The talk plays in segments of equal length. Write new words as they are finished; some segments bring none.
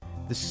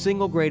The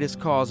single greatest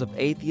cause of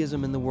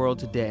atheism in the world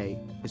today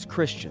is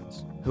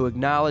Christians who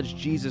acknowledge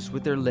Jesus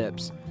with their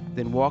lips,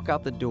 then walk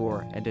out the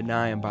door and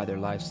deny him by their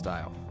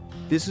lifestyle.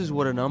 This is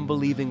what an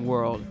unbelieving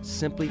world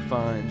simply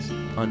finds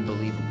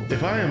unbelievable.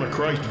 If I am a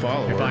Christ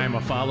follower, if I am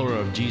a follower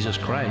of Jesus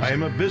Christ, I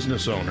am a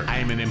business owner, I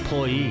am an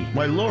employee,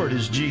 my Lord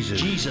is Jesus.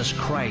 Jesus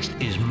Christ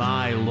is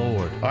my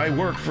Lord. I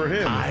work for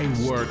him. I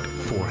work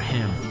for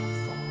him.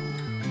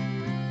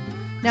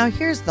 Now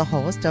here's the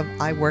host of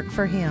I Work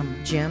for Him,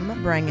 Jim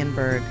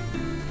Brangenberg.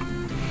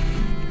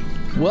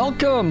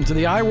 Welcome to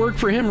the I Work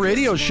for Him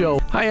radio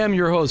show. I am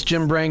your host,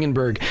 Jim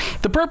Brangenberg.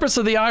 The purpose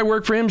of the I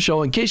Work for Him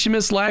show, in case you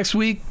missed last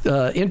week's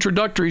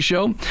introductory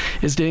show,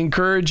 is to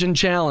encourage and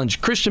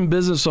challenge Christian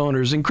business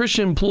owners and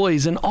Christian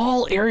employees in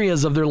all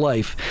areas of their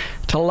life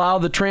to allow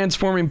the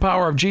transforming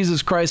power of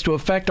Jesus Christ to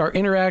affect our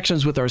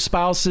interactions with our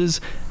spouses,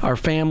 our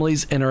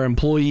families, and our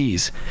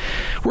employees.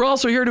 We're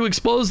also here to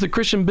expose the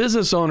Christian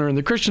business owner and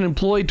the Christian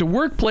employee to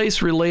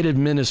workplace-related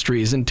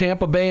ministries in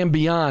Tampa Bay and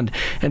beyond,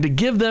 and to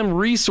give them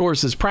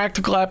resources,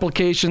 practical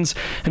applications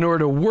in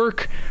order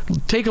to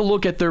take a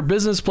look at their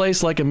business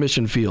place like a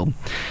mission field.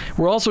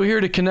 We're also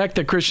here to connect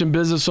the Christian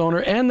business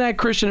owner and that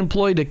Christian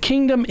employee to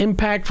kingdom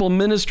impactful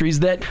ministries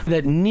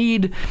that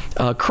need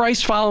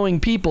Christ-following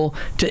people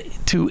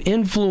to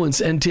influence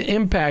and to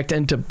impact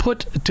and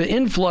to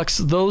influx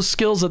those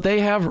skills that they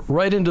have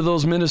right into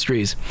those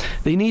ministries.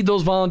 They need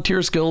those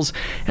volunteer skills,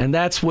 and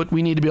that's what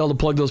we need to be able to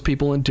plug those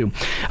people into.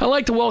 I'd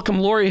like to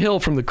welcome Laurie Hill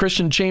from the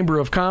Christian Chamber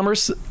of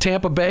Commerce,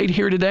 Tampa Bay,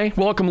 here today.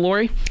 Welcome,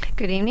 Laurie.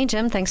 Good evening,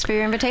 Jim. Thanks for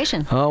your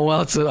invitation. Oh,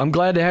 well, I'm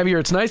glad to have you here.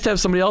 It's nice to have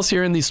somebody else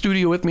here in the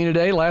studio with me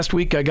today. Last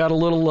week, I got a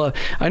little,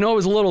 I know I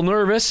was a little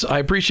nervous. I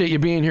appreciate you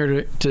being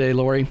here today,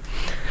 Laurie.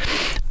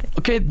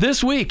 Okay,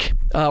 this week,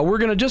 we're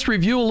going to just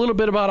review a little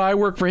bit about I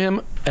Work for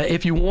Him.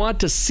 If you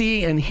want to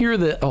see and hear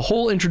a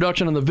whole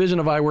introduction on the vision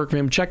of I Work for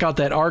Him, check out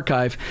that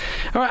archive.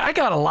 All right, I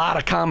got a lot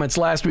of comments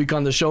last week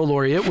on the show,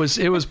 Laurie. It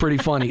was pretty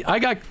funny. I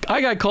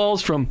got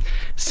calls from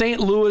St.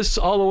 Louis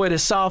all the way to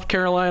South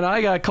Carolina.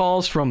 I got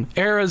calls from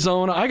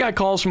Arizona. I got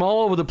calls from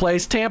all over the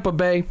place, Tampa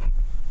Bay.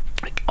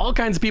 All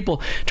kinds of people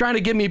trying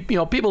to give me,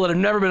 people that have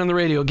never been on the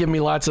radio, give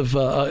me lots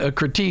of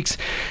critiques.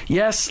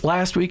 Yes,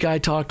 last week I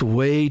talked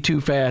way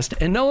too fast.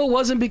 And no, it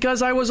wasn't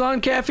because I was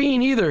on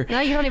caffeine either. No,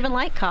 you don't even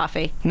like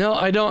coffee. No,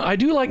 I don't. I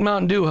do like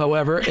Mountain Dew,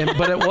 however,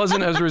 but it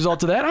wasn't as a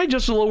result of that. I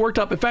just was a little worked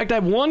up. In fact, I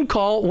have one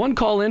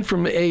call in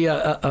from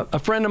a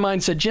friend of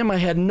mine said, Jim, I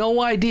had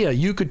no idea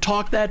you could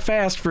talk that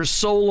fast for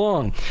so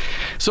long.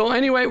 So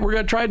anyway, we're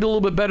going to try to do a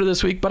little bit better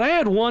this week. But I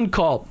had one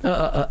call,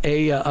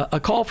 a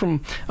call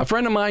from a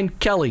friend of mine,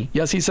 Kelly.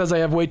 Yes, he says I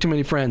have way too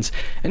many friends.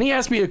 And he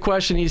asked me a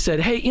question. He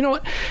said, hey, you know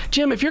what,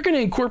 Jim, if you're going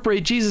to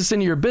incorporate Jesus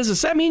into your business,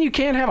 does that mean you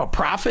can't have a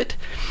profit?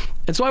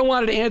 And so I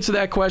wanted to answer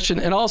that question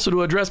and also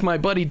to address my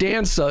buddy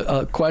Dan's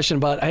question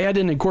about I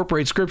didn't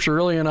incorporate Scripture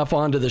early enough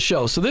onto the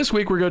show. So this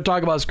week we're going to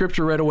talk about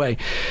Scripture right away.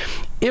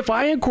 If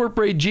I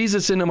incorporate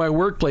Jesus into my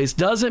workplace,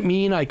 does it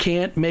mean I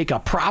can't make a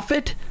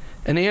profit?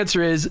 And the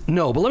answer is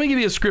no. But let me give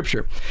you a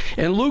scripture.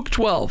 In Luke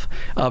 12,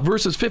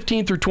 verses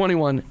 15 through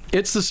 21,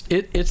 it's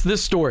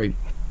this story.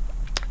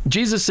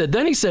 Jesus said,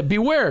 then he said,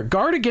 beware,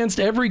 guard against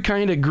every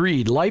kind of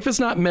greed. Life is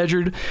not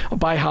measured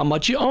by how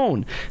much you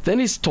own. Then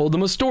he told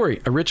them a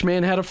story. A rich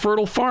man had a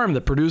fertile farm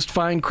that produced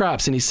fine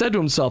crops. And he said to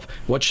himself,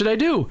 what should I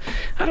do?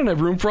 I don't have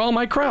room for all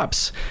my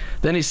crops.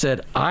 Then he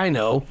said, I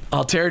know.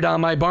 I'll tear down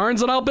my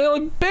barns and I'll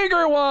build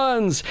bigger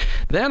ones.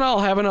 Then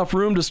I'll have enough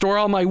room to store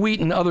all my wheat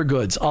and other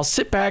goods. I'll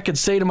sit back and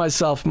say to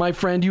myself, my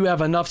friend, you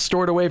have enough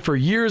stored away for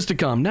years to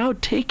come. Now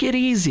take it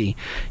easy.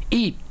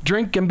 Eat,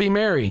 drink, and be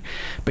merry.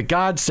 But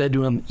God said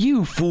to him,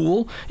 you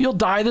fool, you'll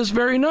die this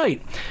very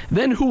night.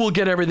 Then who will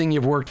get everything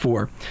you've worked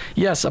for?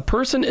 Yes, a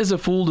person is a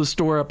fool to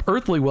store up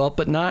earthly wealth,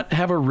 but not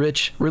have a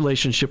rich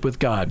relationship with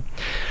God.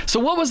 So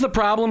what was the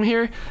problem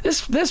here?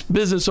 This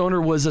business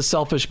owner was a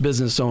selfish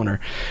business owner.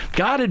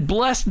 God had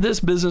blessed this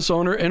business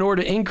owner in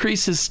order to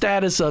increase his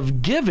status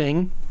of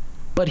giving,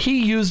 but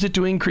he used it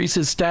to increase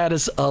his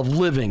status of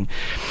living.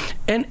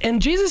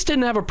 And Jesus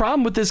didn't have a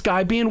problem with this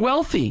guy being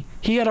wealthy.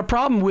 He had a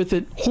problem with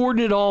it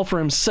hoarding it all for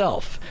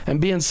himself and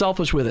being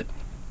selfish with it.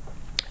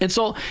 And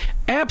so,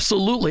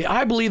 absolutely,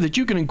 I believe that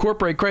you can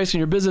incorporate Christ in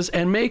your business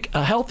and make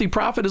a healthy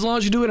profit as long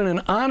as you do it in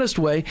an honest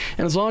way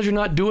and as long as you're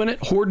not doing it,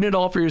 hoarding it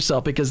all for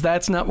yourself, because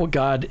that's not what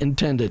God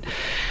intended.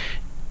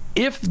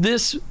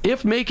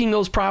 If making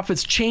those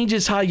profits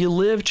changes how you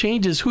live,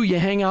 changes who you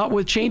hang out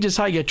with, changes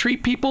how you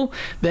treat people,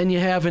 then you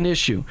have an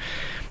issue.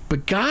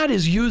 But God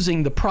is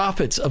using the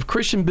profits of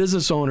Christian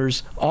business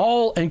owners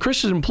and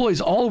Christian employees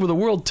all over the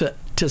world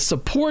to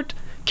support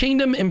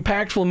kingdom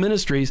impactful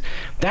ministries.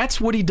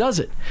 That's what he does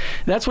it.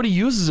 That's what he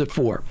uses it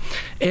for.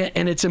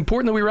 And it's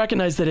important that we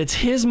recognize that it's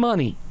his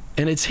money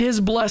and it's his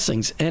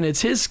blessings and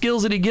it's his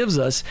skills that he gives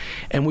us,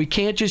 and we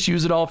can't just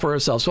use it all for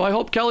ourselves. So I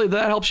hope, Kelly,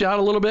 that helps you out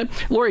a little bit.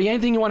 Laurie,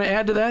 anything you want to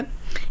add to that?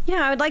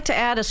 Yeah, I would like to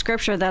add a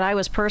scripture that I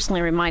was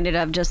personally reminded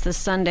of just this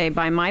Sunday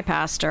by my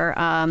pastor,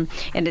 and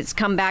it's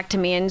come back to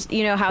me. And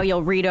you know how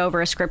you'll read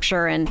over a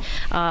scripture and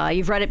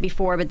you've read it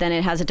before, but then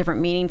it has a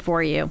different meaning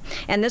for you.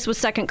 And this was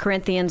 2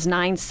 Corinthians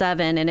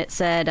 9:7, and it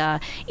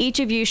said, each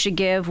of you should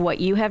give what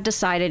you have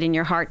decided in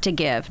your heart to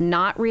give,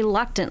 not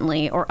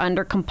reluctantly or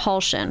under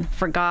compulsion,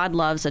 for God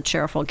loves a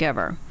cheerful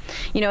giver.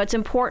 You know, it's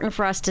important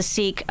for us to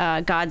seek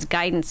God's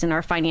guidance in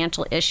our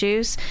financial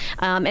issues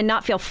and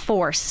not feel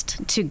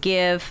forced to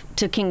give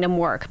to kingdom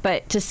work,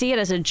 but to see it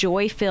as a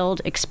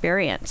joy-filled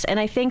experience. And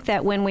I think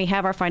that when we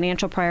have our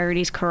financial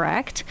priorities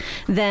correct,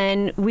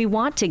 then we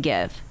want to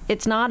give.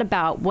 It's not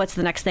about what's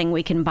the next thing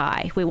we can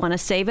buy. We want to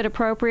save it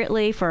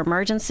appropriately for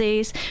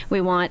emergencies.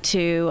 We want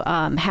to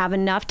have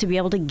enough to be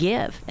able to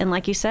give. And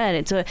like you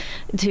said,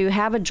 to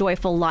have a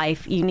joyful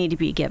life, you need to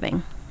be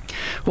giving.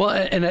 Well,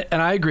 and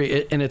I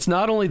agree, and it's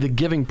not only the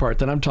giving part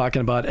that I'm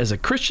talking about. As a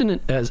Christian,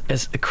 as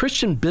a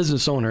Christian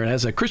business owner, and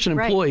as a Christian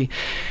employee,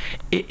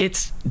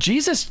 it's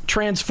Jesus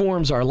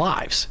transforms our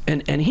lives,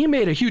 and He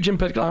made a huge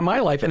impact on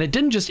my life, and it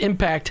didn't just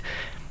impact,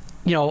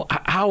 you know,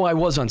 how I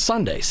was on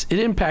Sundays. It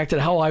impacted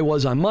how I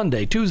was on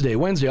Monday, Tuesday,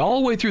 Wednesday,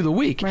 all the way through the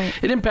week. Right.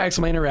 It impacts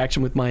my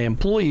interaction with my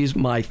employees,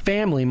 my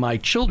family, my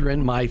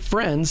children, my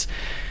friends.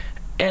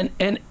 And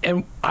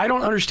I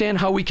don't understand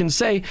how we can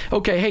say,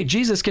 okay, hey,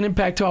 Jesus can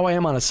impact how I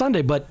am on a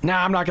Sunday, but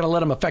I'm not going to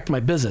let him affect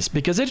my business,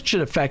 because it should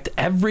affect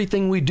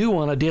everything we do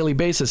on a daily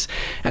basis.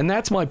 And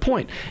that's my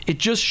point. It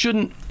just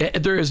shouldn't,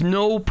 there is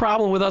no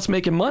problem with us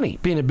making money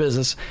being a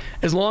business,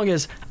 as long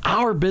as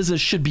our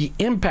business should be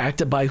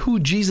impacted by who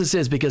Jesus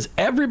is, because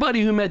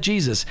everybody who met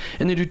Jesus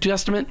in the New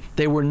Testament,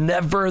 they were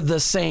never the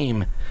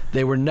same.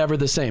 They were never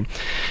the same.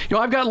 You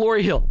know, I've got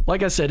Laurie Hill,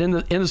 like I said, in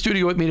the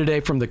studio with me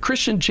today from the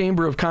Christian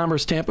Chamber of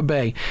Commerce, Tampa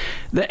Bay.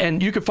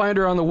 And you can find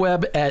her on the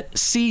web at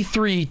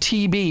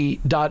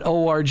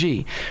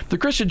c3tb.org. The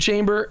Christian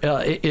Chamber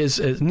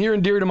is near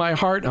and dear to my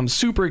heart. I'm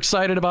super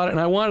excited about it, and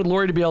I wanted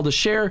Laurie to be able to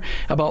share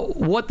about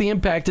what the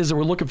impact is that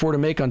we're looking for to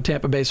make on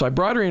Tampa Bay. So I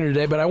brought her in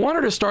today, but I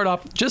wanted her to start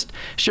off just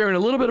sharing a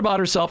little bit about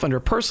herself and her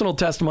personal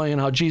testimony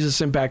and how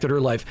Jesus impacted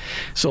her life.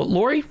 So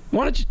Laurie,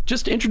 why don't you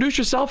just introduce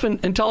yourself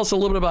and tell us a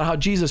little bit about how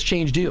Jesus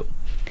changed you?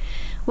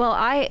 Well,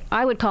 I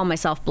would call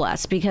myself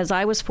blessed because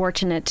I was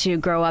fortunate to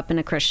grow up in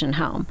a Christian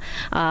home.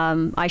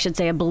 I should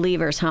say a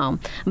believer's home.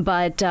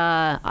 But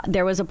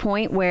there was a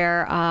point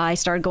where I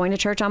started going to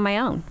church on my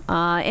own.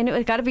 And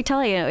it got to be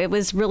telling you, it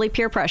was really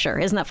peer pressure.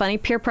 Isn't that funny?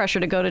 Peer pressure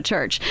to go to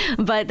church.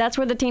 But that's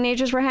where the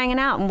teenagers were hanging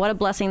out, and what a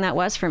blessing that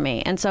was for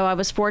me. And so I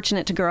was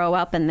fortunate to grow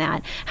up in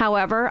that.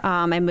 However,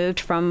 I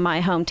moved from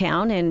my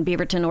hometown in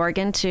Beaverton,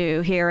 Oregon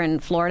to here in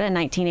Florida in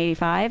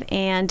 1985,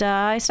 and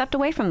I stepped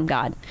away from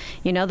God.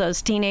 You know,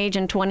 those teenage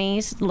and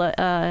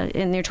 20s,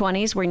 in their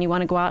 20s, when you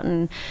want to go out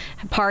and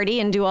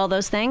party and do all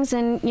those things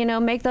and, you know,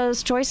 make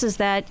those choices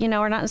that, you know,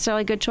 are not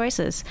necessarily good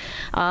choices.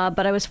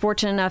 But I was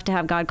fortunate enough to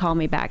have God call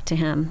me back to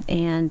him.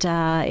 And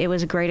it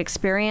was a great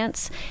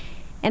experience.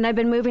 And I've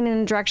been moving in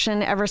a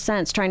direction ever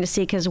since, trying to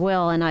seek his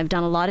will. And I've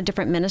done a lot of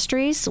different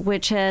ministries,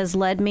 which has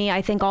led me,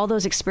 I think all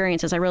those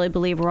experiences, I really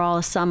believe, were all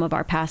a sum of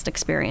our past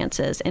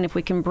experiences. And if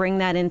we can bring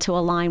that into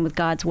a line with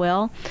God's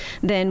will,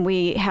 then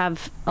we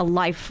have a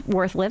life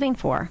worth living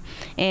for.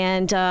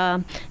 And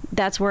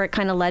that's where it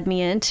kind of led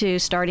me into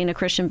starting a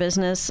Christian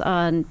business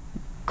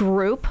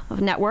group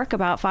network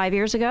about 5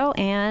 years ago.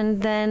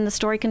 And then the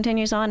story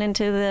continues on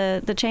into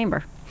the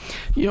chamber.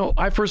 You know,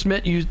 I first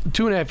met you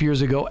 2.5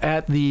 years ago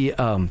at the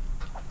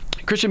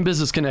Christian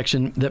Business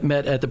Connection that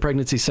met at the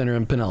Pregnancy Center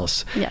in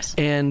Pinellas. Yes.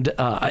 And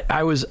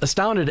I was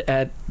astounded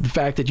at the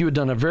fact that you had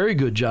done a very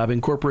good job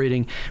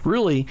incorporating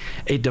really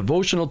a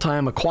devotional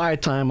time, a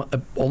quiet time,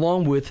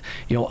 along with,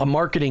 you know, a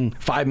marketing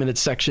 5-minute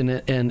section.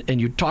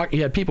 And you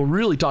had people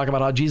really talk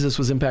about how Jesus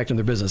was impacting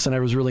their business. And I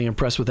was really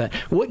impressed with that.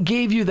 What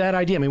gave you that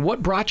idea? I mean,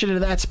 what brought you to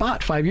that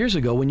spot 5 years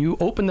ago when you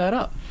opened that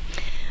up?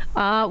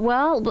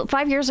 Well,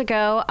 5 years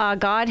ago,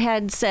 God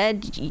had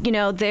said, you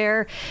know,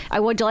 I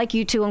would like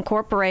you to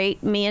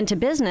incorporate me into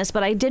business,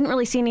 but I didn't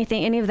really see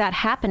any of that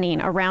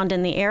happening around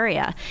in the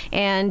area.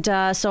 And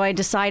so I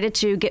decided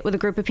to get with a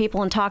group of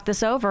people and talk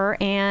this over,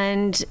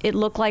 and it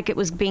looked like it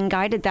was being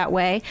guided that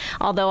way.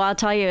 Although I'll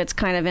tell you, it's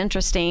kind of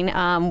interesting.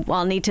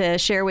 I'll need to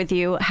share with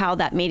you how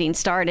that meeting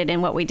started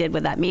and what we did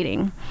with that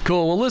meeting.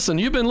 Cool. Well, listen,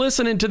 you've been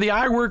listening to the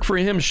I Work for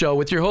Him show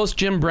with your host,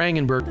 Jim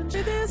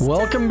Brangenberg.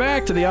 Welcome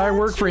back to the I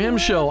Work for Him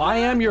show. I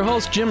am your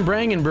host, Jim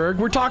Brangenberg.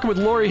 We're talking with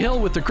Laurie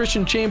Hill with the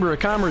Christian Chamber of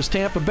Commerce,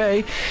 Tampa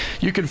Bay.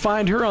 You can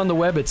find her on the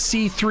web at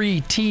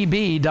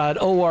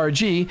c3tb.org.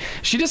 She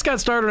just got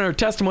started on her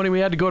testimony.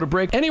 We had to go to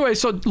break. Anyway,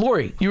 so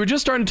Laurie, you were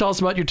just starting to tell us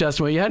about your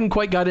testimony. You hadn't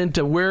quite got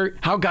into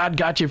how God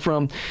got you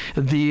from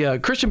the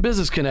Christian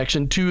Business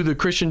Connection to the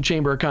Christian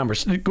Chamber of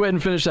Commerce. Go ahead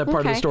and finish that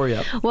part of the story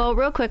up. Well,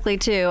 real quickly,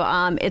 too,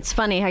 it's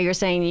funny how you're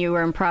saying you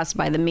were impressed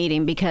by the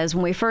meeting, because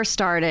when we first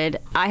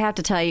started, I have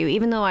to tell you,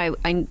 even though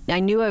I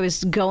knew I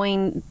was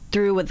going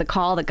through with the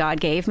call that God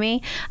gave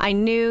me, I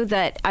knew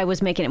that I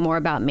was making it more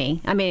about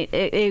me. I mean,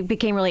 it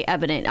became really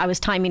evident. I was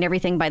timing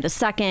everything by the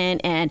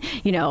second, and,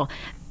 you know,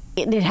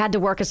 it had to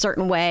work a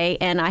certain way.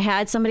 And I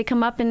had somebody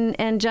come up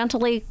and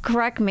gently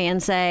correct me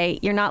and say,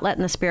 you're not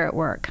letting the Spirit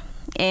work.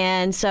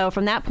 And so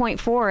from that point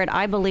forward,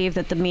 I believe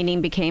that the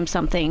meeting became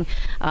something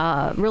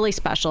really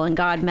special, and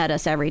God met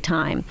us every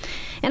time.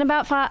 And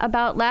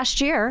about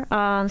last year,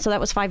 so that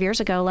was 5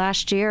 years ago,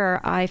 last year,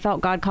 I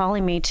felt God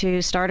calling me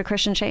to start a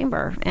Christian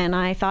chamber. And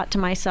I thought to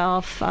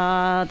myself,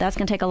 that's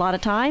going to take a lot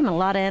of time and a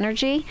lot of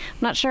energy.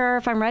 I'm not sure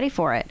if I'm ready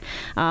for it.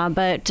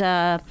 But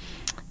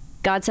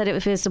God said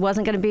if it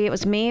wasn't going to be, it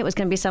was me, it was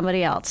going to be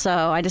somebody else. So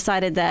I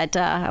decided that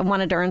I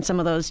wanted to earn some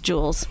of those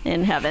jewels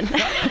in heaven.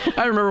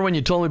 I remember when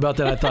you told me about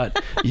that, I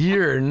thought,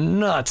 you're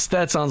nuts.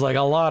 That sounds like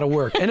a lot of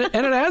work. And it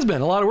has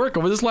been a lot of work.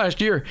 Over this last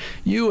year,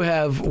 you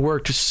have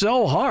worked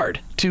so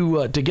hard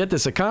to get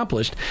this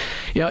accomplished.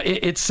 You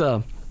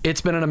know,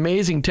 it's been an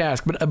amazing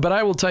task, but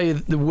I will tell you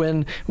that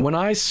when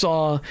I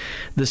saw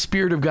the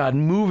Spirit of God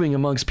moving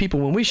amongst people,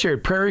 when we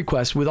shared prayer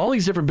requests with all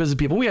these different business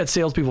people, we had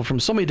salespeople from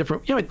so many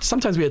different,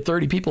 sometimes we had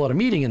 30 people at a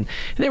meeting, and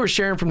they were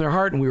sharing from their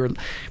heart, and we were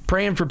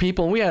praying for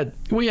people, and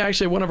we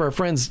actually had one of our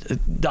friends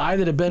die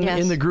that had been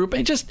in the group,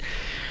 and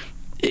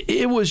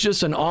it was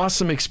just an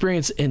awesome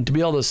experience, and to be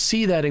able to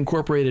see that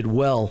incorporated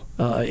well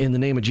in the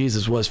name of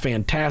Jesus was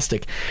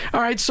fantastic. All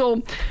right,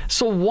 so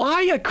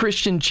why a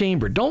Christian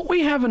chamber? Don't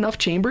we have enough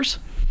chambers?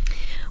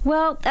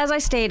 Well, as I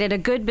stated, a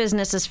good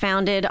business is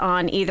founded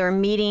on either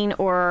meeting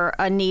or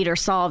a need or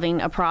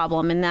solving a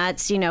problem. And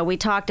that's, we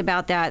talked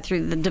about that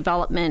through the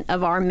development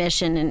of our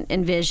mission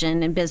and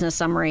vision and business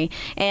summary.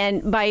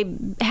 And by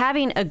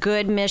having a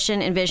good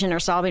mission and vision or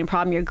solving a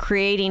problem, you're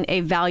creating a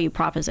value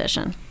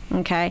proposition.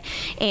 Okay.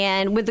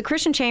 And with the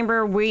Christian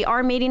Chamber, we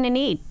are meeting a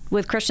need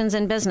with Christians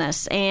in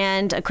business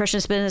and a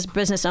Christian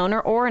business owner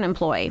or an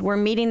employee. We're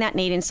meeting that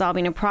need and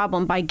solving a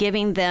problem by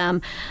giving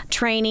them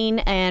training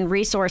and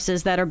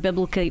resources that are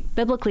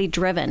biblically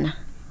driven.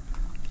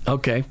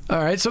 Okay.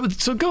 All right. So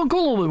go a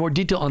little bit more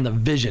detail on the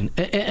vision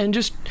and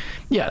just,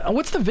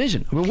 what's the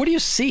vision? I mean, what do you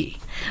see?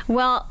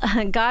 Well,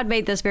 God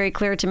made this very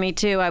clear to me,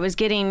 too. I was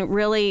getting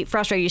really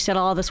frustrated. You said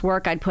all this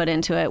work I'd put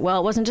into it. Well,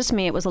 it wasn't just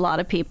me. It was a lot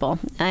of people.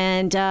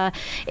 And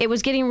it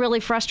was getting really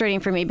frustrating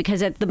for me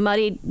because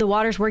the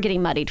waters were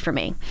getting muddied for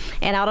me.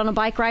 And out on a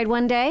bike ride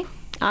one day,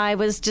 I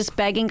was just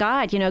begging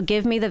God,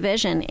 give me the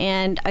vision.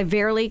 And I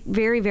very,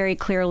 very, very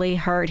clearly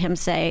heard him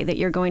say that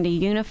you're going to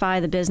unify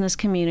the business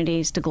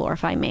communities to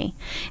glorify me.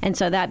 And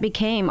so that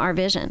became our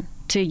vision,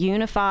 to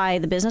unify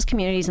the business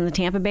communities in the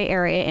Tampa Bay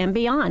area and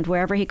beyond,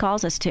 wherever he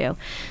calls us to,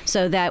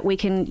 so that we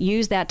can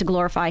use that to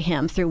glorify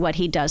him through what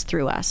he does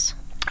through us.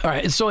 All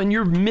right. So in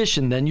your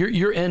mission, then,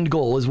 your end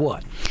goal is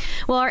what?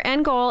 Well, our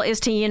end goal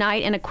is to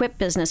unite and equip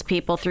business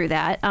people through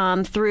that,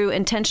 through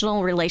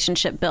intentional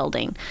relationship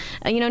building.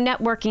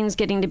 Networking is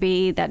getting to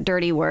be that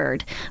dirty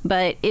word,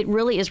 but it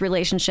really is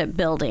relationship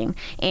building.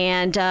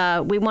 And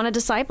we want to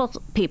disciple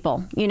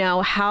people,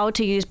 how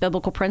to use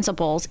biblical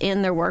principles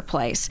in their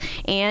workplace.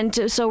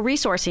 And so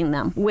resourcing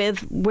them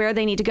with where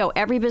they need to go.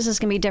 Every business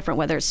can be different,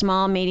 whether it's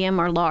small, medium,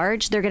 or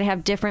large. They're going to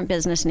have different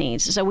business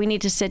needs. So we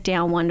need to sit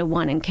down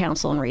one-to-one and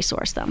counsel and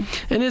resource them.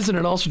 And isn't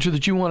it also true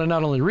that you want to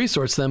not only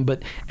resource them,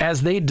 but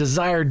as they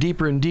desire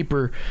deeper and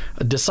deeper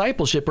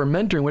discipleship or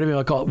mentoring, whatever you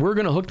want to call it, we're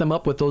going to hook them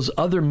up with those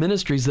other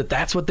ministries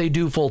that's what they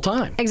do full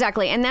time.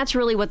 Exactly. And that's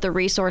really what the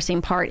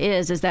resourcing part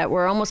is that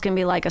we're almost going to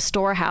be like a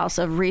storehouse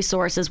of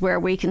resources where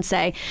we can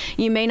say,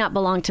 you may not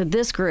belong to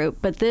this group,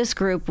 but this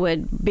group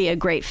would be a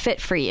great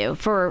fit for you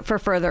for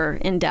further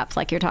in depth,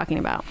 like you're talking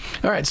about.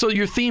 All right. So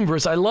your theme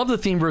verse, I love the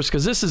theme verse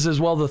because this is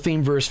as well the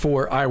theme verse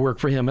for I Work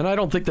for Him. And I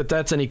don't think that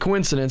that's any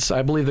coincidence.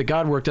 I believe that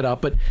God worked it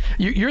out. But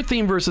your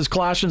theme verse is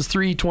Colossians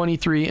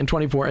 3:23 and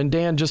 24. And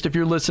Dan, just if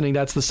you're listening,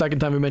 that's the second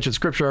time we mentioned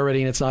scripture already,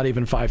 and it's not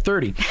even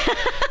 5:30.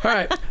 All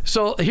right.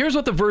 So here's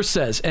what the verse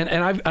says. And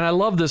I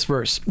love this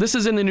verse. This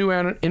is in the New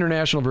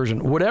International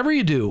Version. Whatever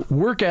you do,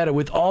 work at it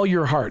with all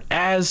your heart,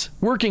 as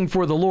working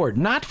for the Lord,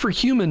 not for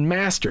human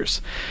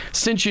masters,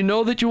 since you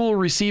know that you will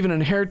receive an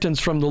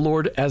inheritance from the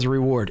Lord as a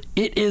reward.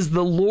 It is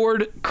the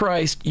Lord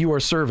Christ you are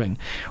serving.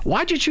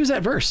 Why'd you choose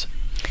that verse?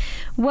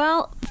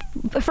 Well,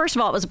 first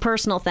of all, it was a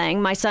personal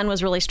thing. My son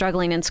was really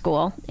struggling in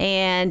school,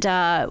 and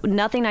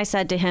nothing I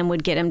said to him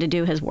would get him to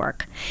do his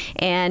work.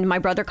 And my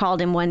brother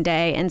called him one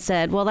day and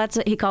said,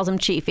 he calls him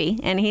Chiefy,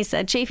 and he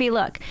said, Chiefy,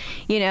 look,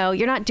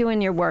 you're not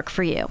doing your work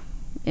for you.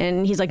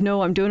 And he's like,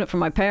 no, I'm doing it for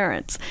my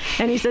parents.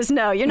 And he says,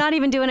 no, you're not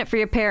even doing it for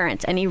your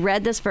parents. And he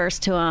read this verse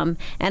to him,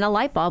 and a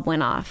light bulb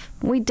went off.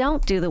 We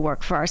don't do the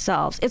work for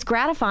ourselves. It's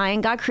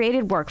gratifying. God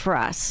created work for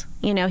us.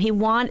 We know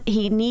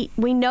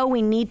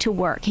we need to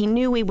work. He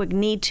knew we would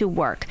need to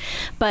work.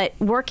 But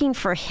working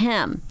for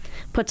him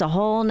puts a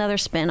whole nother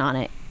spin on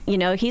it.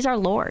 He's our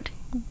Lord.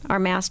 our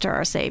Master,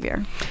 our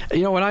Savior.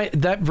 You know,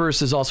 that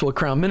verse is also a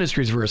Crown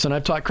Ministries verse, and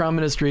I've taught Crown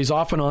Ministries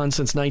off and on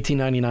since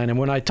 1999. And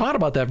when I taught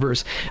about that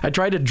verse, I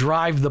tried to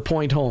drive the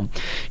point home.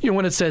 You know,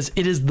 when it says,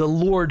 "It is the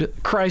Lord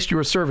Christ you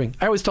are serving,"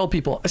 I always tell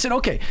people, I said,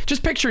 okay,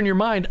 just picture in your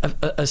mind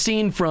a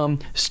scene from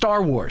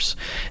Star Wars.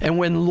 And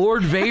when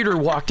Lord Vader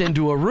walked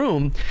into a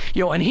room,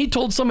 you know, and he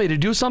told somebody to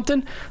do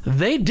something,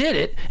 they did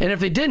it. And if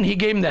they didn't, he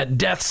gave them that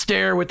death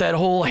stare with that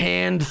whole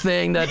hand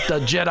thing, that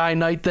Jedi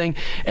Knight thing.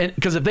 And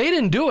because if they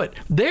didn't do it,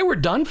 they were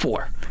done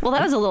for. Well,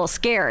 that was a little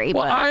scary.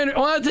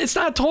 Well, it's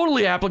not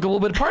totally applicable,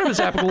 but part of it's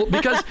applicable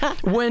because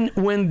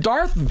when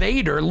Darth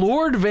Vader,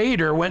 Lord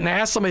Vader, went and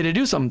asked somebody to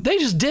do something, they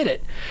just did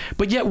it.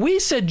 But yet we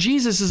said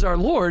Jesus is our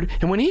Lord,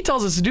 and when he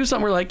tells us to do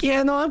something, we're like,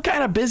 yeah, no, I'm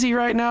kind of busy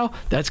right now.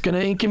 That's going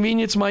to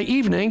inconvenience my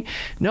evening.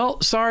 No,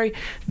 sorry,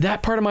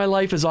 that part of my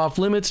life is off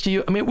limits to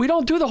you. I mean, we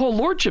don't do the whole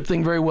lordship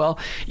thing very well,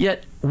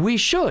 yet we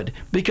should,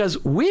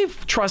 because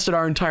we've trusted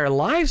our entire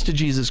lives to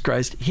Jesus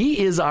Christ. He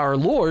is our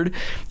Lord,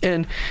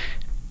 and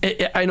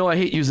I know I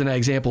hate using that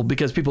example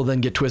because people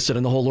then get twisted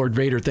in the whole Lord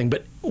Vader thing,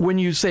 but when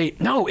you say,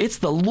 no, it's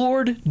the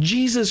Lord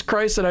Jesus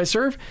Christ that I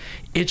serve,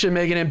 it should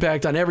make an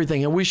impact on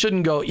everything. And we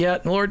shouldn't go, yeah,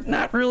 Lord,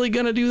 not really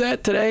going to do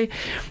that today.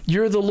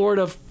 You're the Lord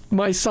of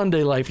my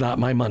Sunday life, not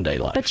my Monday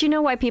life. But you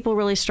know why people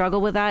really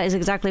struggle with that is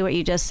exactly what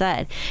you just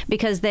said,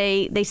 because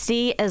they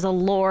see as a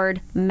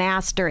Lord,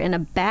 master in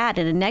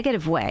a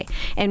negative way.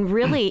 And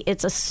really,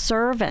 it's a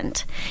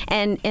servant.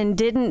 And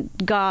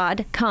didn't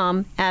God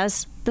come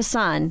as the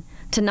Son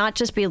to not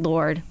just be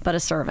Lord, but a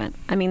servant?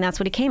 I mean, that's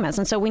what he came as.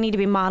 And so we need to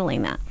be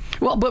modeling that.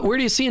 Well, but where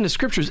do you see in the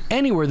scriptures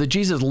anywhere that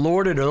Jesus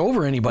lorded it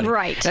over anybody?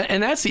 Right.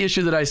 And that's the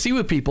issue that I see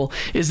with people,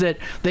 is that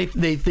they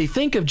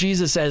think of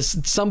Jesus as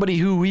somebody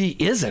who he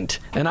isn't.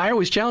 And I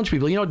always challenge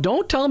people,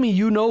 don't tell me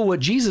you know what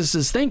Jesus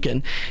is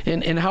thinking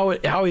and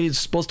how he's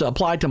supposed to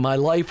apply to my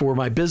life or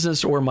my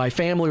business or my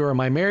family or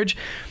my marriage.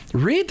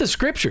 Read the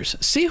scriptures.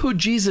 See who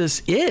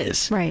Jesus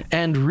is. Right.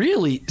 And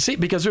really see,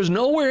 because there's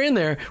nowhere in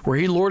there where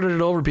he lorded it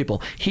over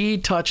people. He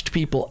touched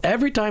people.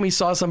 Every time he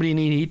saw somebody in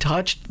need, he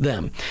touched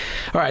them.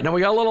 All right, now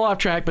we got a little off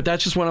track, but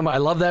that's just one of my, I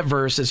love that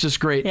verse. It's just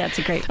great. Yeah, it's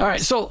a great verse. All right,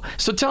 so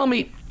tell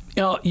me,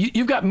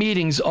 you've got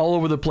meetings all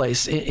over the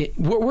place.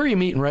 Where are you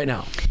meeting right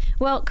now?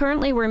 Well,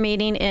 currently we're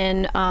meeting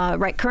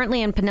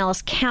currently in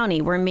Pinellas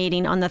County. We're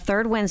meeting on the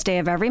third Wednesday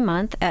of every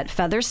month at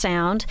Feather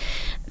Sound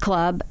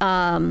Club,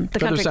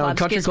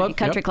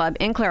 Country Club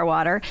in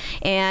Clearwater.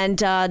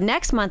 And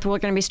next month we're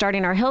going to be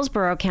starting our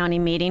Hillsborough County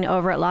meeting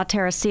over at La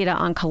Teresita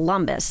on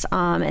Columbus,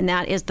 and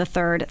that is the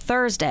third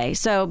Thursday.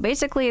 So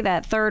basically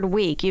that third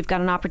week, you've got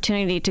an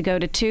opportunity to go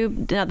to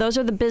two. Now, those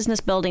are the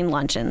business building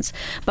luncheons,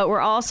 but we're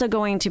also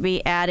going to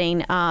be adding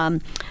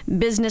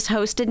business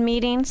hosted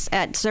meetings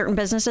at certain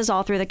businesses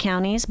all through the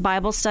counties,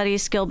 Bible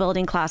studies, skill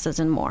building classes,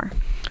 and more.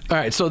 All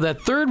right, so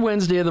that third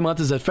Wednesday of the month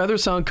is at Feather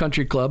Sound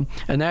Country Club,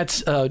 and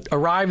that's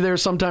arrive there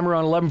sometime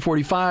around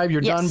 11:45.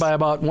 You're done by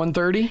about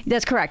 1:30?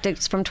 That's correct.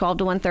 It's from 12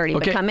 to 1:30,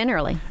 but come in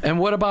early. And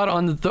what about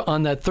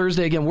on that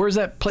Thursday again? Where's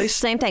that place?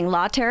 Same thing,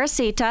 La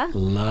Teresita.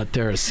 La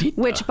Teresita.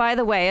 Which, by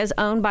the way, is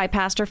owned by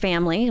Pastor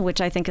Family,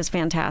 which I think is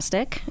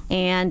fantastic.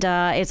 And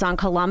it's on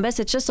Columbus.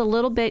 It's just a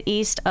little bit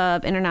east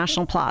of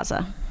International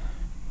Plaza.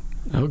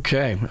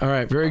 Okay. All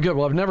right. Very good.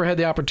 Well, I've never had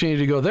the opportunity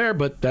to go there,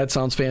 but that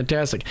sounds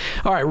fantastic.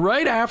 All right.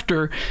 Right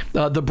after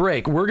the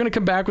break, we're going to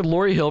come back with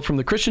Laurie Hill from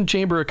the Christian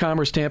Chamber of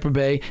Commerce, Tampa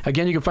Bay.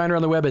 Again, you can find her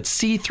on the web at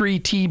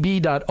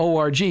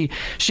c3tb.org.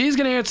 She's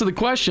going to answer the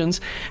questions.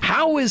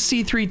 How is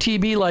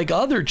C3TB like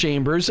other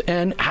chambers,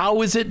 and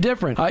how is it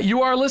different?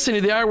 You are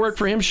listening to the I Work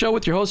for Him show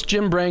with your host,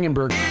 Jim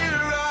Brangenberg.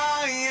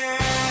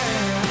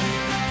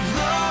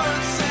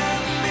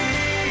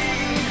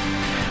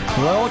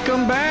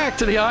 Welcome back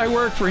to the I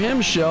Work for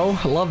Him show.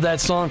 I love that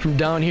song from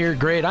down here.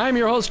 Great. I'm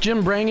your host,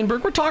 Jim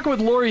Brangenberg. We're talking with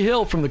Laurie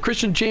Hill from the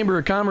Christian Chamber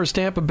of Commerce,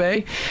 Tampa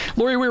Bay.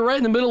 Laurie, we're right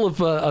in the middle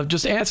of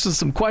just answering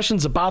some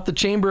questions about the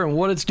chamber and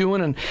what it's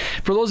doing. And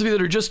for those of you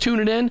that are just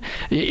tuning in,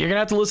 you're going to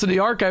have to listen to the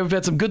archive. We've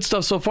had some good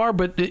stuff so far.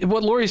 But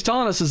what Laurie's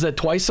telling us is that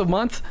twice a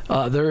month,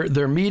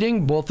 they're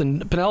meeting both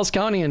in Pinellas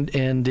County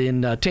and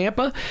in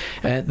Tampa.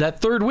 That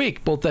third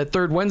week, both that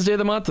third Wednesday of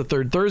the month, the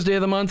third Thursday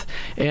of the month.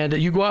 And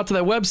you go out to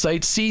that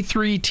website,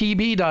 C3TB.org,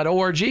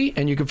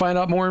 and you can find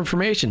out more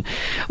information.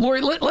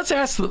 Laurie, let's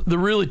ask the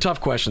really tough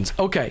questions.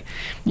 Okay,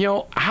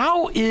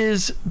 how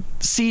is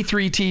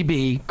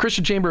C3TB,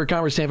 Christian Chamber of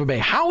Commerce, Tampa Bay,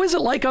 how is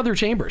it like other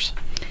chambers?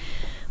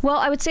 Well,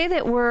 I would say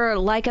that we're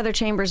like other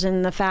chambers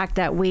in the fact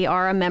that we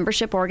are a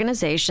membership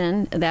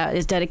organization that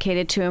is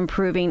dedicated to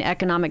improving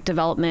economic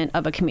development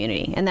of a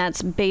community. And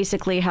that's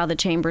basically how the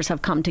chambers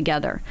have come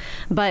together.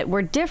 But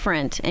we're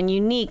different and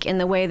unique in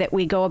the way that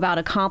we go about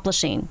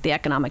accomplishing the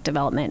economic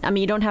development. I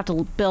mean, you don't have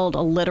to build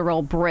a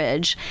literal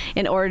bridge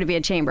in order to be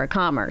a chamber of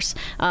commerce.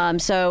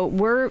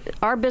 So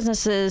our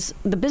businesses,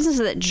 the businesses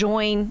that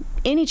join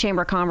any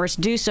chamber of commerce,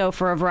 do so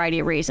for a variety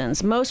of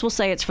reasons. Most will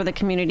say it's for the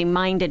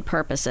community-minded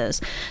purposes.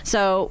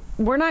 So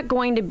we're not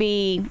going to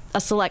be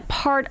a select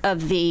part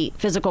of the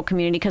physical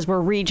community because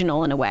we're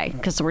regional in a way,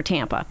 because we're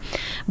Tampa,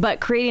 but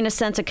creating a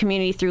sense of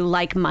community through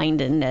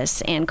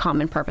like-mindedness and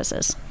common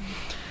purposes.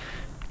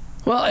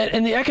 Well,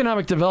 and the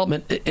economic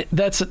development,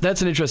 that's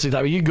an interesting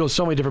topic. You can go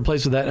so many different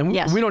places with that. And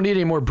Yes. we don't need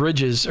any more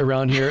bridges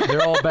around here.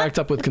 They're all backed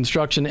up with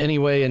construction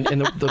anyway. And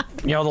the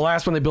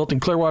last one they built in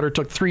Clearwater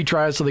took 3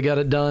 tries till they got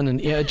it done.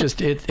 And yeah,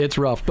 it's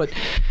rough. But,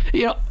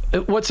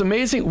 what's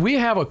amazing, we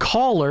have a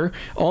caller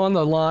on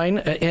the line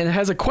and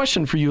has a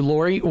question for you,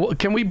 Laurie.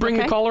 Can we bring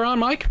the caller on,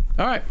 Mike?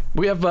 All right.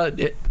 We have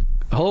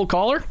hello,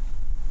 caller?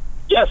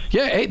 Yes.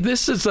 Yeah, hey,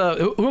 this is,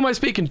 who am I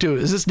speaking to?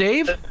 Is this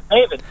Dave?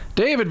 David.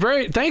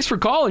 David, thanks for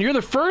calling. You're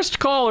the first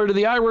caller to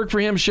the I Work for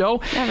Him show. All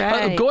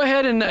right. Go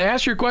ahead and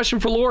ask your question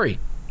for Laurie.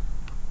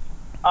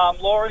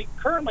 Laurie,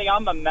 currently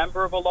I'm a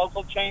member of a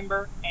local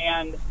chamber,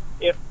 and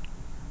if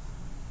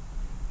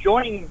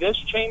joining this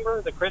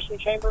chamber, the Christian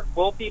chamber,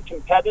 will it be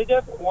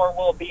competitive or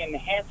will it be an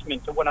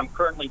enhancement to what I'm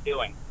currently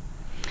doing?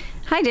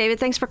 Hi, David.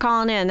 Thanks for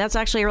calling in. That's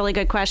actually a really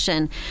good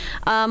question.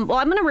 Well,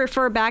 I'm going to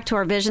refer back to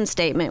our vision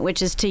statement,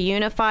 which is to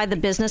unify the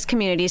business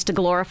communities to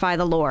glorify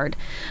the Lord.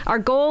 Our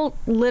goal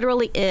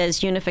literally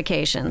is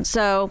unification.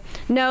 So,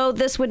 no,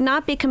 this would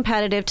not be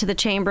competitive to the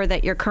chamber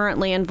that you're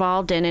currently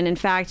involved in. And in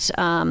fact,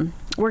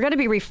 we're going to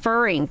be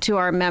referring to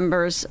our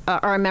members,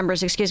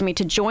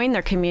 to join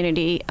their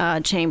community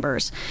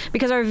chambers,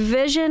 because our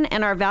vision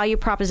and our value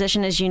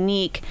proposition is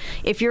unique.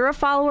 If you're a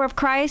follower of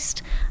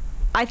Christ,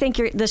 I think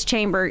you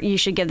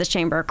should give this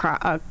chamber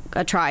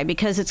a try,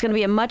 because it's going to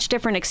be a much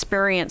different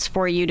experience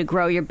for you to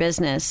grow your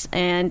business.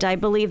 And I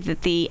believe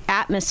that the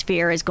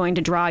atmosphere is going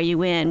to draw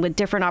you in with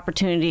different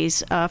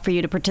opportunities for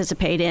you to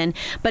participate in,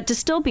 but to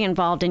still be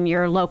involved in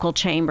your local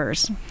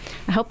chambers.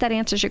 I hope that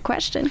answers your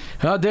question.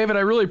 David,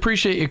 I really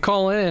appreciate you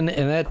calling in.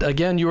 And that,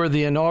 again, you are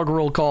the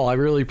inaugural call. I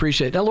really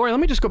appreciate it. Now, Laurie, let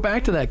me just go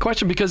back to that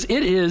question, because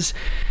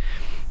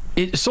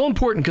it's so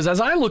important, because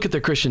as I look at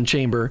the Christian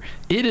chamber,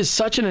 it is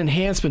such an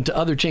enhancement to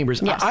other chambers.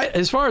 Yes.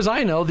 As far as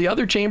I know, the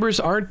other chambers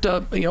aren't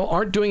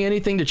doing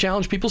anything to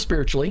challenge people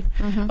spiritually.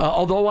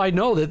 Although I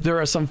know that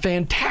there are some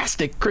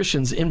fantastic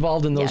Christians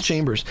involved in those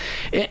chambers,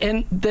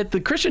 and that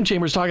the Christian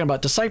chamber is talking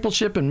about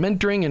discipleship and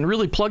mentoring and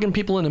really plugging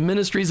people into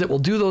ministries that will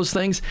do those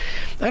things.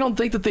 I don't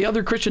think that the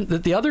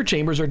other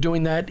chambers are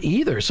doing that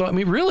either. So I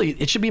mean, really,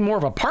 it should be more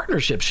of a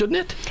partnership, shouldn't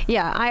it?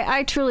 Yeah,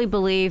 I truly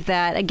believe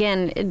that,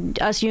 again,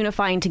 us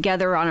unifying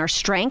together on our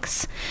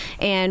strengths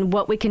and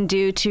what we can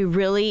do to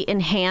really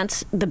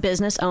enhance the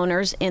business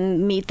owners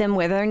and meet them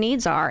where their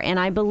needs are. And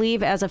I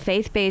believe as a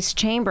faith-based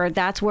chamber,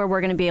 that's where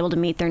we're going to be able to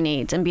meet their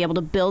needs and be able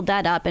to build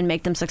that up and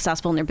make them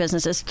successful in their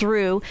businesses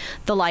through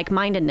the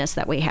like-mindedness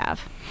that we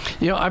have.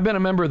 I've been a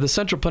member of the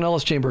Central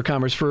Pinellas Chamber of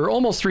Commerce for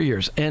almost 3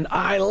 years, and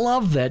I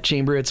love that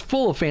chamber. It's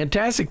full of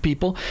fantastic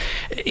people.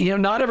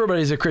 Not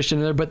everybody's a Christian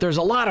in there, but there's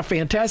a lot of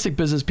fantastic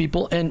business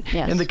people, and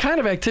the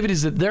kind of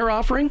activities that they're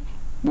offering,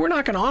 we're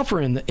not going to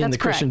offer in the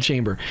Christian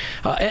chamber,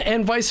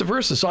 and vice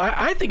versa. So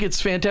I think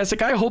it's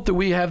fantastic. I hope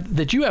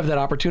that you have that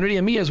opportunity,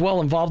 and me as well,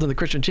 involved in the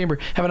Christian chamber,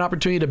 have an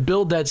opportunity to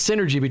build that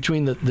synergy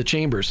between the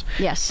chambers.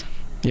 Yes.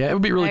 Yeah, it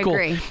would be really cool.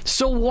 I agree.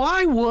 So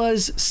why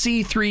was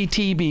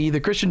C3TB, the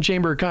Christian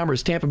Chamber of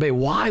Commerce, Tampa Bay,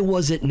 why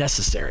was it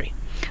necessary?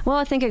 Well,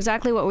 I think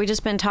exactly what we've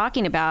just been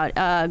talking about.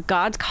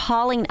 God's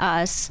calling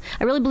us.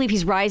 I really believe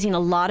he's rising a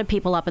lot of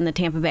people up in the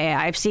Tampa Bay.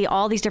 I see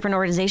all these different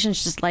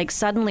organizations just like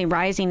suddenly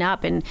rising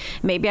up, and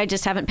maybe I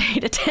just haven't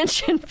paid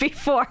attention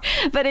before,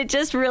 but it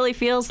just really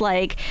feels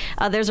like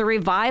there's a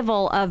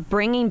revival of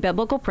bringing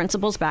biblical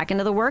principles back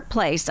into the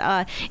workplace.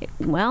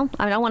 Well,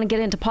 I don't want to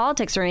get into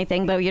politics or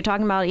anything, but you're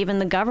talking about even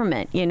the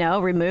government,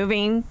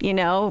 removing,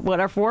 what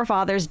our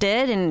forefathers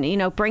did, and,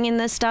 bringing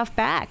this stuff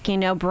back,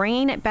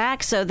 bringing it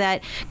back so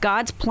that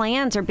God's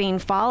plans are being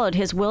followed.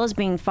 His will is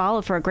being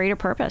followed for a greater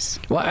purpose.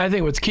 Well, I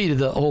think what's key to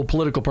the whole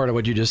political part of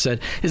what you just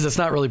said is it's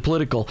not really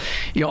political.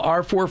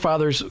 Our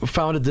forefathers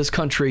founded this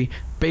country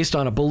based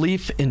on a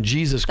belief in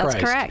Jesus Christ.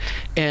 That's correct.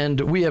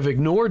 And we have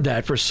ignored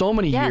that for so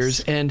many years.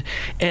 And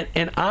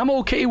I'm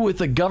okay with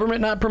the government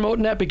not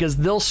promoting that, because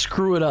they'll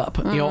screw it up.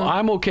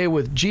 I'm okay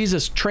with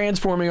Jesus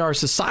transforming our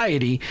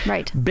society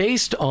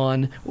based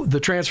on the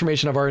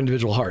transformation of our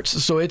individual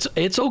hearts. So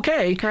it's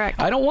okay. Correct.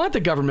 I don't want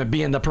the government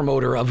being the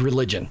promoter of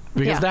religion,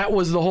 because that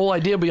was the whole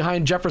idea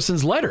behind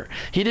Jefferson's letter.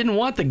 He didn't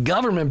want the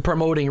government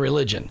promoting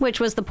religion. Which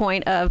was the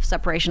point of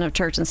separation of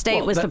church and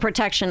state, the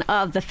protection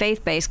of the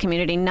faith-based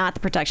community, not the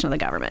protection of the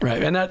government.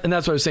 Right, and that's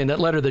what I was saying. That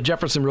letter that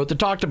Jefferson wrote that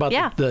talked about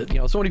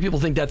so many people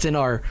think that's in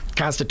our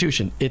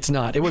Constitution. It's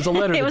not. It was a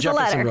letter that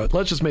Jefferson wrote.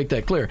 Let's just make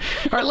that clear.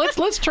 All right,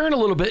 let's turn a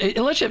little bit.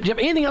 Unless do you have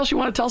anything else you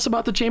want to tell us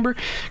about the chamber?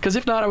 Because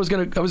if not, I was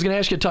gonna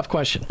ask you a tough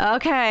question.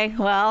 Okay.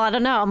 Well, I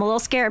don't know. I'm a little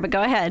scared, but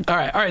go ahead. All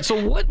right.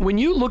 So when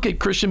you look at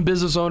Christian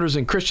business owners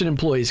and Christian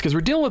employees, because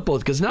we're dealing with both,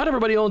 because not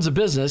everybody owns a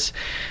business.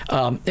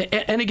 And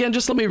again,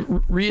 just let me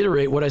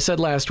reiterate what I said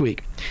last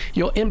week.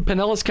 In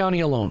Pinellas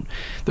County alone,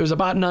 there's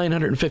about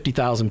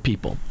 950,000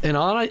 people. And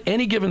on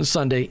any given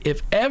Sunday,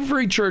 if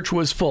every church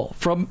was full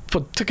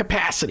to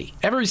capacity,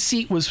 every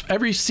seat,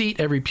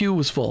 every pew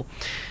was full,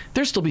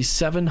 there'd still be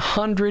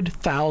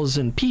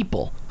 700,000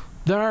 people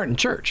that aren't in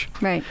church.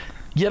 Right.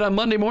 Yet on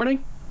Monday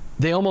morning,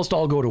 they almost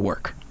all go to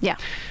work. Yeah.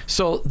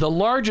 So the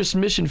largest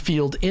mission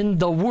field in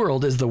the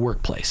world is the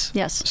workplace.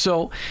 Yes.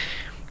 So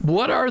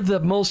what are the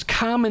most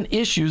common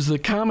issues, the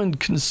common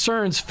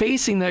concerns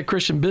facing that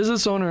Christian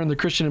business owner and the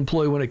Christian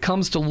employee when it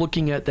comes to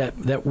looking at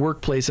that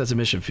workplace as a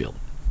mission field?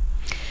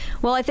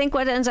 Well, I think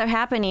what ends up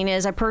happening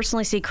is I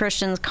personally see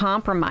Christians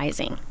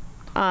compromising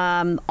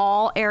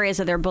all areas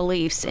of their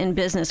beliefs in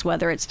business,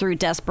 whether it's through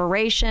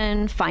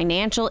desperation,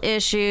 financial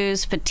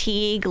issues,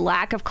 fatigue,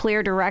 lack of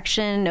clear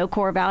direction, no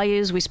core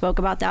values. We spoke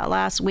about that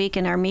last week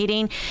in our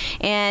meeting.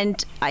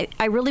 And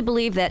I really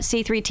believe that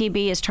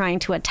C3TB is trying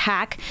to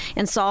attack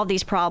and solve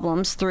these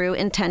problems through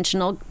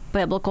intentional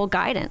biblical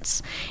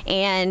guidance.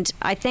 And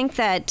I think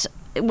that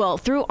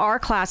through our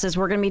classes,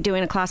 we're going to be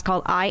doing a class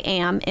called I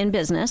Am in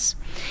Business.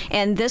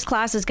 And this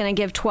class is going to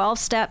give 12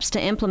 steps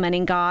to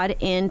implementing God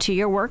into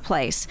your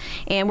workplace.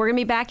 And we're going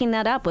to be backing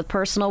that up with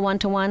personal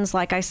one-to-ones,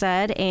 like I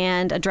said,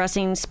 and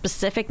addressing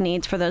specific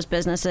needs for those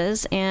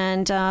businesses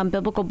and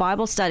biblical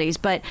Bible studies.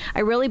 But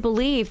I really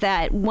believe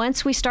that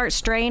once we start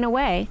straying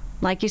away,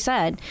 like you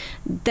said,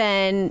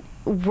 then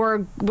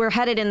we're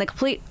headed in the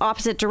complete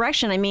opposite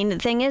direction. I mean, the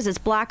thing is, it's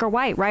black or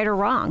white, right or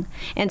wrong.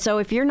 And so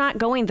if you're not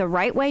going the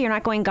right way, you're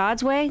not going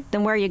God's way,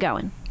 then where are you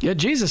going? Yeah,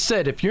 Jesus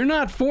said, if you're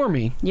not for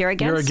me, you're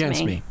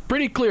against me.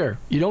 Pretty clear.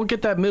 You don't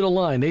get that middle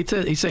line. He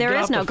said, there get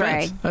is off no the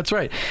fence. gray. That's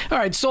right. All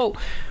right, so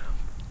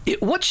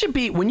what should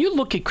be, when you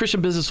look at Christian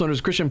business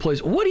owners, Christian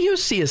employees, what do you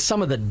see as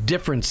some of the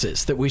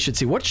differences that we should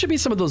see? What should be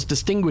some of those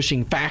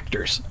distinguishing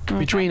factors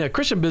between a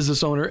Christian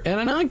business owner and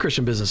a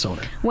non-Christian business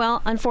owner?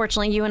 Well,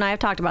 unfortunately, you and I have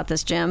talked about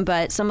this, Jim,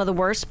 but some of the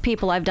worst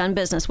people I've done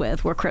business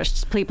with were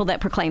people that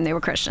proclaimed they were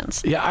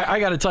Christians. Yeah, I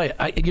got to tell you,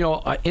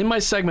 in my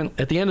segment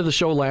at the end of the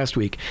show last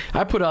week,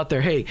 I put out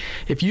there, hey,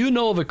 if you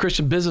know of a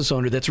Christian business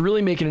owner that's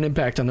really making an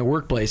impact on their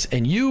workplace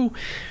and you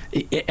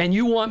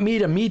want me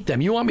to meet them,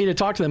 you want me to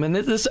talk to them, and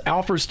this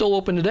offer is still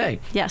open today.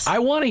 Yes. I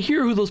want to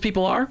hear who those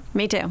people are.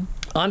 Me too.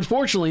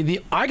 Unfortunately,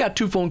 I got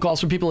 2 phone calls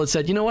from people that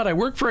said, you know what, I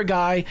work for a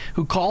guy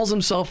who calls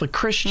himself a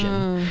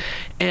Christian.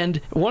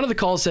 And one of the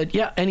calls said,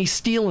 yeah, and he's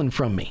stealing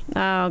from me.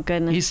 Oh,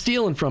 goodness. He's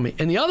stealing from me.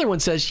 And the other one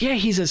says, yeah,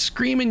 he's a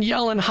screaming,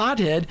 yelling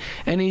hothead,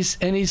 and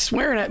he's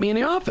swearing at me in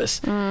the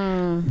office.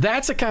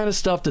 That's the kind of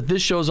stuff that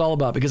this show is all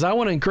about, because I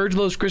want to encourage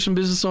those Christian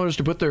business owners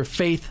to put their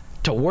faith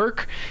to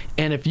work.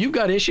 And if you've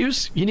got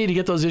issues, you need to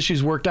get those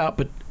issues worked out.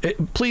 But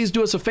please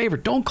do us a favor.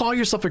 Don't call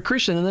yourself a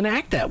Christian and then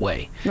act that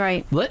way.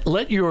 Right.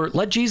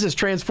 Let Jesus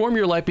transform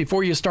your life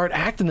before you start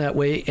acting that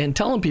way and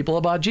telling people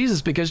about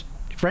Jesus, because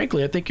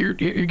frankly, I think you're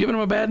giving them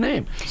a bad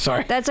name.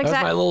 Sorry. That's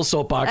my little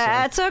soapbox.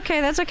 That's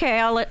okay. That's okay.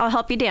 I'll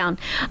help you down.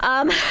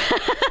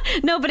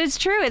 No, but it's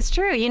true. It's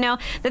true. You know,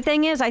 the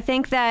thing is, I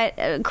think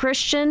that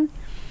Christian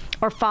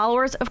or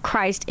followers of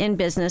Christ in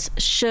business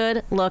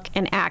should look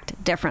and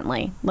act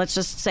differently. Let's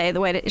just say the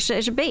way it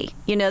should be.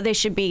 You know, they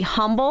should be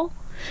humble.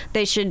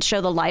 They should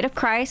show the light of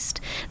Christ.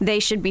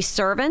 They should be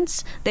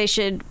servants. They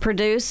should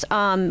produce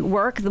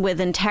work with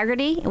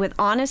integrity, with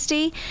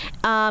honesty,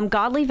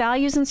 godly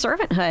values, and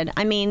servanthood.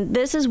 I mean,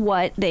 this is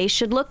what they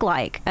should look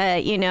like.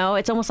 You know,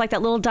 it's almost like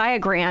that little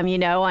diagram, you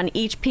know, on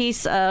each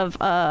piece of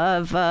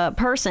a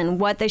person,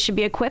 what they should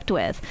be equipped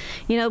with.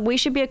 You know, we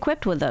should be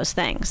equipped with those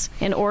things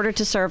in order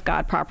to serve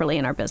God properly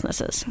in our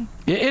businesses.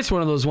 It's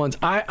one of those ones.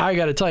 I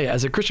got to tell you,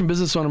 as a Christian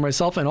business owner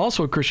myself and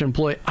also a Christian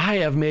employee, I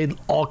have made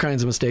all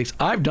kinds of mistakes.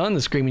 I've done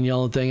this screaming,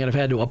 yelling thing, and I've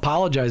had to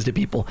apologize to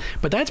people.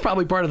 But that's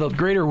probably part of the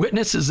greater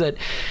witness, is that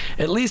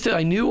at least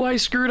I knew I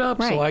screwed up,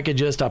 right, so I could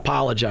just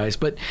apologize.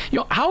 But, you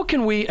know, how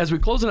can we, as we're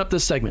closing up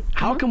this segment,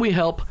 how can we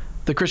help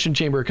the Christian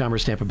Chamber of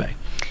Commerce Tampa Bay?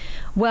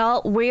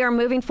 Well, we are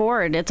moving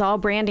forward. It's all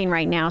branding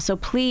right now. So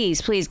please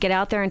get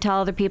out there and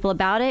tell other people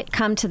about it.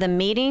 Come to the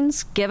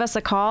meetings. Give us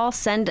a call.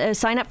 Sign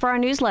up for our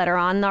newsletter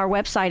on our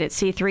website at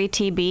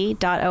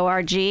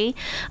c3tb.org.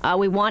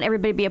 We want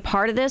everybody to be a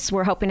part of this.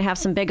 We're hoping to have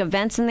some big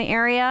events in the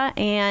area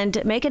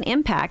and make an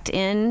impact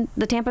in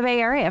the Tampa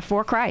Bay area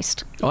for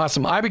Christ.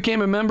 Awesome. I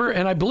became a member,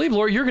 and I believe,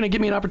 Laurie, you're going to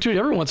give me an opportunity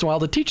every once in a while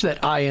to teach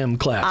that I Am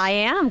class. I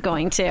am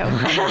going to.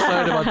 I'm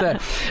excited about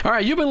that. All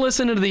right, you've been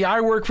listening to the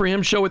I Work for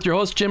Him show with your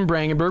host, Jim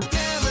Brangenberg.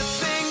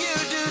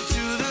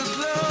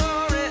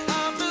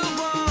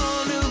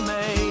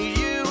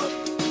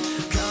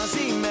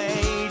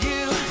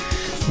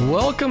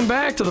 Welcome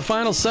back to the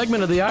final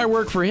segment of the I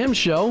Work for Him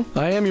show.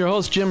 I am your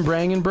host, Jim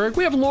Brangenberg.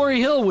 We have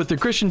Laurie Hill with the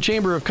Christian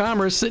Chamber of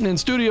Commerce sitting in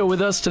studio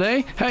with us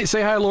today. Hey,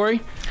 say hi,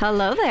 Laurie.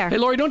 Hello there. Hey,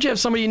 Laurie, don't you have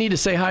somebody you need to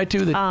say hi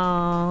to?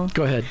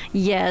 Go ahead.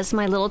 Yes,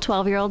 my little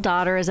 12-year-old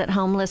daughter is at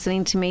home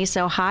listening to me.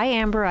 So, hi,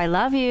 Amber. I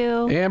love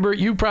you. Amber,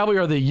 you probably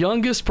are the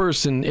youngest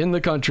person in the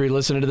country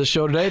listening to the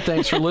show today.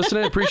 Thanks for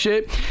listening.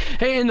 Appreciate it.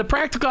 Hey, in the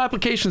practical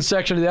application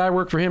section of the I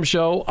Work for Him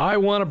show, I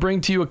want to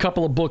bring to you a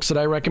couple of books that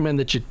I recommend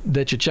that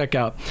you check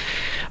out.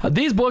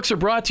 These books are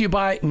brought to you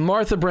by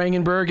Martha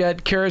Brangenberg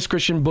at Charis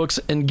Christian Books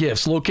and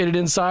Gifts, located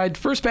inside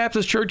First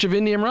Baptist Church of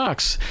Indian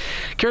Rocks.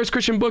 Charis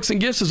Christian Books and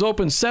Gifts is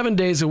open 7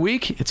 days a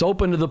week. It's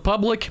open to the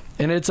public,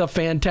 and it's a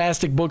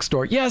fantastic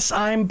bookstore. Yes,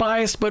 I'm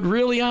biased, but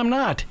really I'm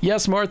not.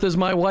 Yes, Martha's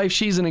my wife.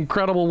 She's an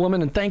incredible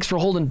woman, and thanks for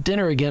holding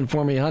dinner again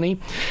for me, honey.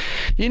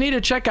 You need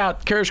to check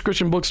out Charis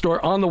Christian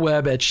Bookstore on the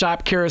web at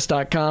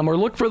shopcharis.com or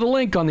look for the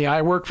link on the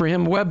I Work for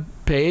Him web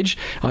page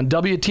on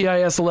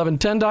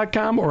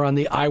WTIS1110.com or on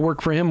the I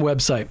Work For Him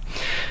website.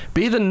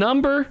 Be the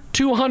number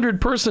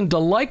 200 person to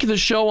like the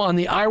show on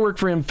the I Work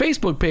For Him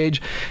Facebook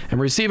page and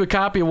receive a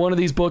copy of one of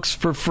these books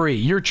for free.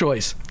 Your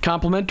choice.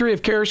 Complimentary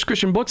of Charis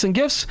Christian Books and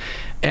Gifts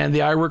and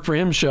the I Work For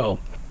Him show.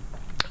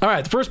 All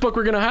right, the first book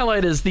we're going to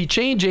highlight is The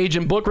Change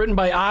Agent book written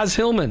by Oz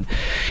Hillman.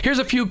 Here's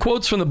a few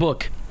quotes from the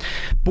book.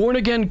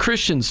 Born-again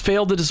Christians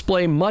fail to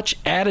display much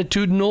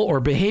attitudinal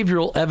or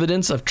behavioral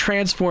evidence of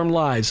transformed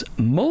lives.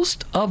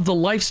 Most of the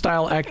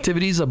lifestyle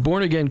activities of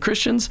born-again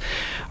Christians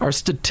are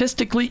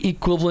statistically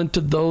equivalent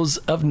to those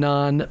of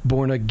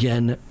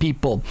non-born-again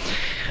people.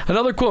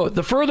 Another quote,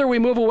 the further we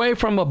move away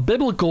from a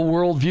biblical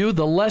worldview,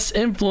 the less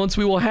influence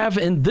we will have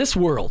in this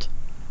world.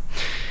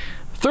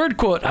 Third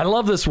quote, I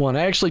love this one.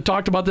 I actually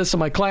talked about this in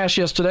my class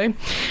yesterday.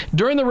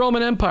 During the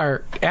Roman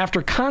Empire,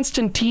 after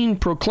Constantine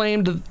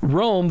proclaimed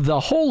Rome the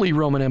Holy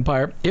Roman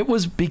Empire, it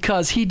was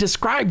because he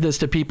described this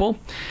to people.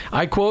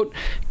 I quote,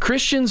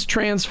 Christians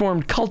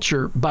transformed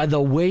culture by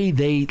the way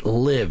they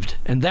lived.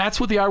 And that's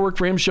what the I Work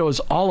For Him show is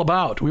all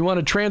about. We want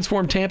to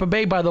transform Tampa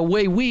Bay by the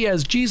way we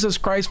as Jesus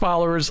Christ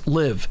followers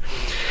live.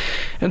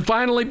 And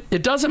finally,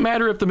 it doesn't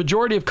matter if the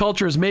majority of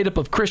culture is made up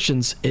of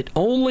Christians. It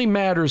only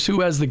matters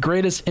who has the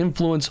greatest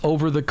influence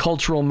over the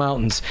cultural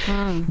mountains.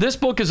 This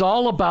book is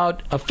all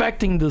about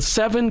affecting the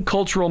 7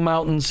 cultural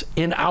mountains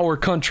in our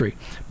country.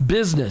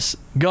 Business,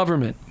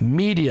 government,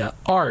 media,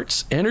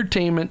 arts,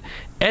 entertainment,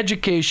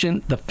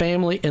 education, the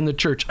family, and the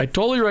church. I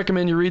totally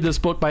recommend you read this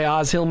book by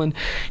Oz Hillman.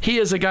 He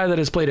is a guy that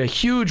has played a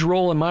huge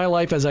role in my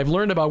life as I've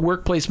learned about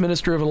workplace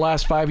ministry over the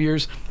last 5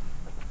 years.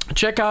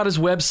 Check out his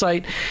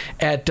website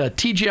at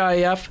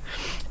TGIF.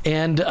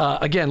 And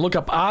again, look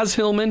up Oz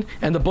Hillman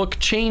and the book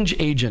Change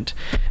Agent.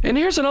 And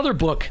here's another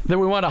book that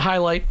we want to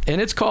highlight, and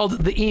it's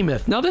called The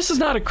E-Myth. Now, this is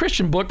not a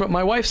Christian book, but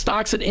my wife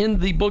stocks it in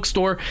the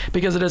bookstore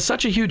because it has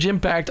such a huge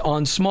impact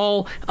on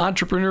small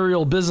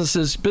entrepreneurial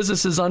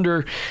businesses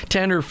under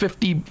 10 or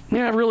 50,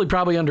 really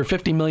probably under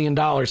 $50 million.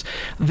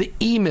 The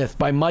E-Myth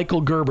by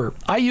Michael Gerber.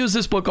 I use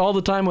this book all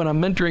the time when I'm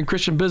mentoring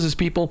Christian business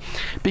people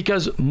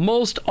because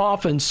most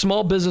often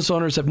small business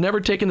owners have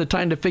never taken the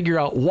time to figure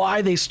out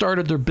why they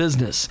started their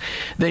business.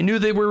 They knew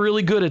they were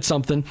really good at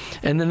something,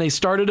 and then they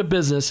started a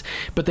business,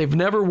 but they've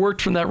never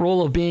worked from that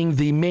role of being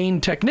the main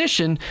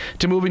technician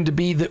to moving to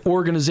be the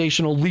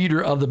organizational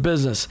leader of the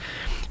business.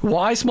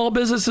 Why small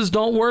businesses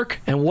don't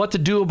work and what to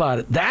do about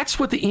it. That's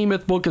what the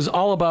E-Myth book is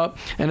all about,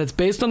 and it's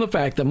based on the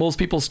fact that most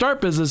people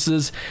start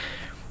businesses,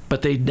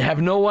 but they have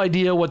no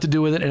idea what to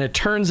do with it, and it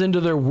turns into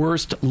their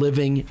worst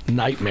living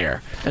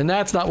nightmare. And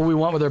that's not what we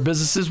want with our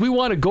businesses. We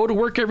want to go to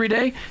work every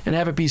day and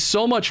have it be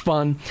so much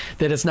fun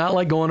that it's not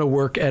like going to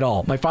work at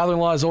all. My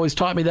father-in-law has always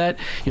taught me that.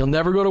 You'll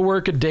never go to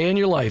work a day in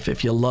your life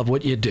if you love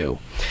what you do.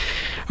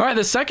 All right,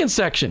 the second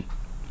section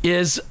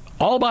is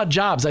all about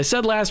jobs. I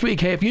said last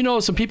week, hey, if you know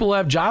some people who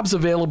have jobs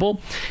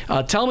available,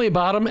 tell me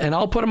about them, and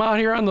I'll put them out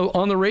here on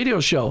the radio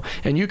show.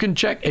 And you can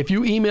check if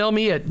you email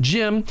me at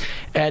Jim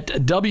at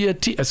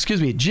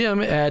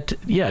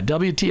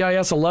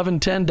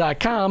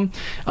WTIS1110.com,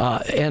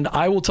 and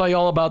I will tell you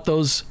all about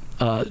those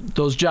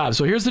jobs.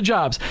 So here's the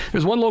jobs.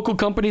 There's one local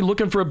company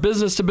looking for a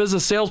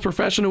business-to-business sales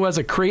professional who has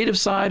a creative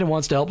side and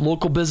wants to help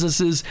local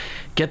businesses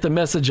get the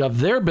message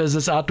of their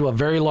business out to a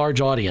very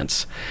large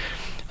audience.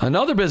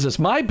 Another business,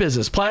 my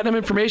business, Platinum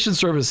Information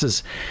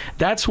Services.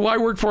 That's who I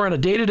work for on a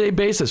day-to-day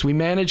basis. We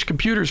manage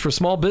computers for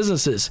small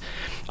businesses.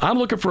 I'm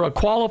looking for a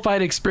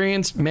qualified,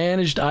 experienced,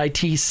 managed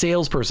IT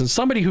salesperson,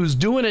 somebody who's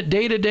doing it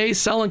day-to-day,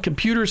 selling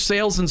computer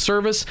sales and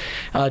service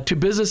to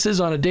businesses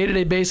on a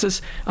day-to-day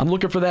basis. I'm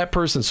looking for that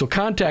person. So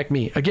contact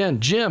me. Again,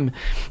 Jim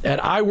at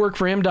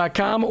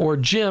iworkforhim.com or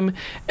Jim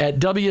at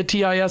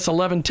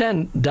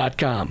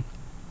WTIS1110.com.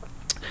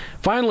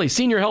 Finally,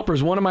 Senior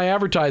Helpers, one of my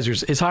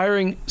advertisers, is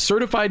hiring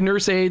certified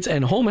nurse aides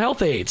and home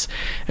health aides.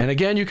 And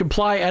again, you can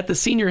apply at the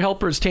Senior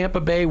Helpers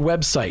Tampa Bay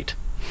website.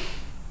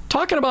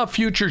 Talking about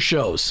future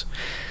shows.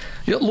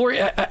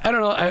 Laurie, I don't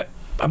know.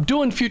 I'm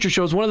doing future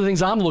shows. One of the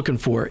things I'm looking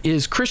for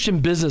is Christian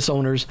business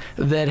owners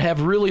that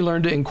have really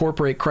learned to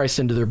incorporate Christ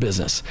into their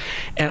business.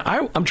 And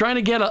I'm trying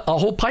to get a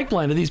whole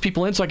pipeline of these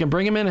people in so I can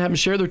bring them in and have them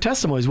share their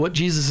testimonies, what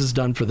Jesus has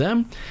done for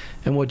them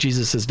and what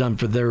Jesus has done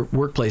for their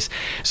workplace.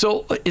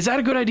 So is that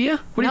a good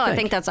idea? What do you think? I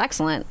think that's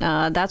excellent.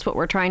 That's what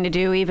we're trying to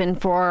do even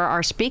for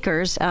our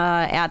speakers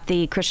at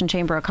the Christian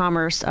Chamber of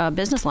Commerce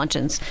business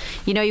luncheons.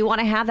 You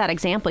want to have that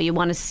example. You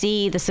want to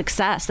see the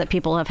success that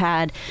people have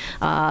had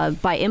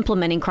by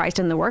implementing Christ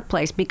in the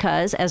workplace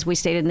because, as we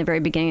stated in the very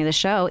beginning of the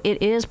show,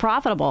 it is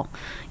profitable.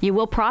 You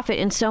will profit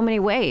in so many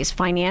ways,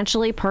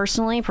 financially,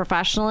 personally,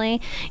 professionally.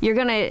 You're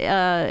going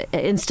to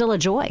instill a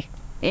joy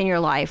in your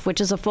life,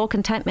 which is a full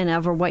contentment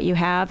over what you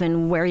have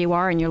and where you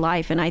are in your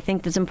life. And I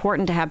think it's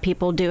important to have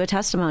people do a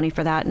testimony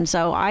for that. And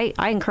so I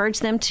encourage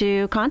them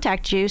to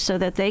contact you so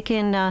that they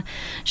can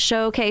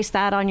showcase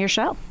that on your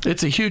show.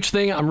 It's a huge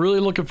thing. I'm really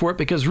looking for it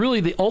because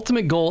really the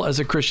ultimate goal as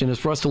a Christian is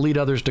for us to lead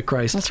others to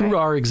Christ through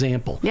our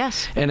example.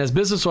 Yes. And as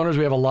business owners,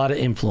 we have a lot of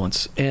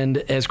influence. And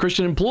as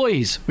Christian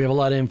employees, we have a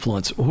lot of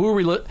influence. Who are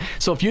we?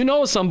 So if you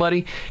know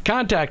somebody,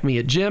 contact me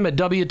at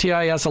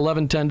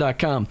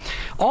jim@wtis1110.com.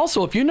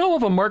 Also, if you know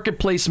of a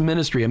marketplace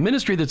ministry, a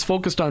ministry that's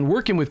focused on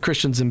working with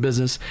Christians in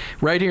business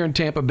right here in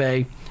Tampa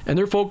Bay, and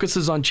their focus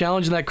is on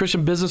challenging that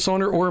Christian business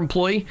owner or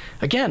employee,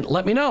 again,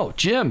 let me know.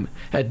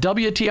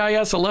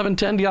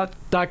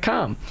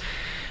 jim@wtis1110.com.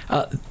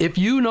 If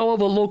you know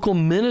of a local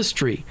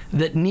ministry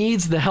that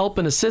needs the help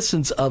and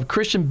assistance of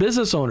Christian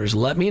business owners,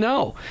 let me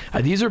know.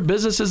 These are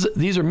businesses,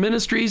 these are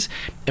ministries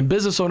and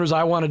business owners.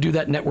 I want to do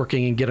that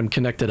networking and get them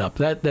connected up.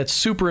 That's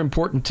super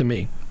important to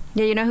me.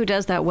 Yeah, you know who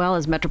does that well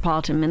is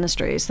Metropolitan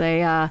Ministries.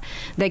 They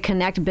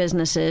connect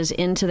businesses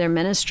into their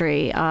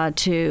ministry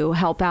to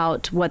help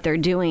out what they're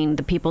doing,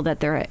 the people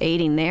that they're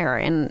aiding there.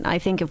 And I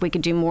think if we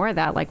could do more of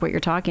that, like what you're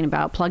talking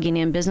about, plugging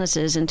in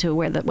businesses into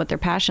what they're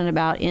passionate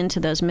about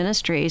into those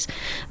ministries,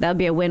 that would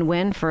be a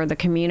win-win for the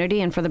community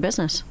and for the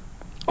business.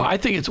 I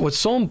think it's what's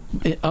so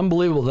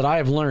unbelievable that I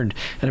have learned,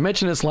 and I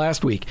mentioned this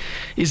last week,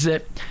 is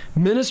that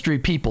ministry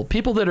people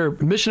that are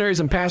missionaries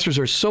and pastors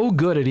are so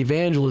good at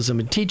evangelism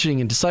and teaching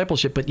and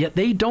discipleship, but yet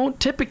they don't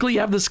typically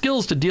have the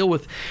skills to deal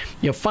with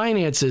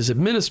finances,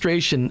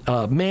 administration,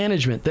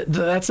 management.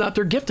 That's not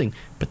their gifting,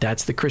 but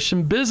that's the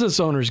Christian business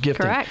owner's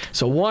gifting. Correct.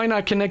 So why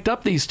not connect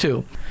up these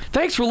two?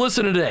 Thanks for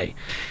listening today.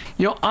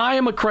 I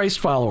am a Christ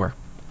follower.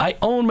 I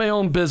own my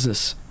own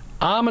business.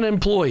 I'm an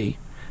employee.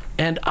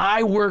 And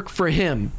I work for him.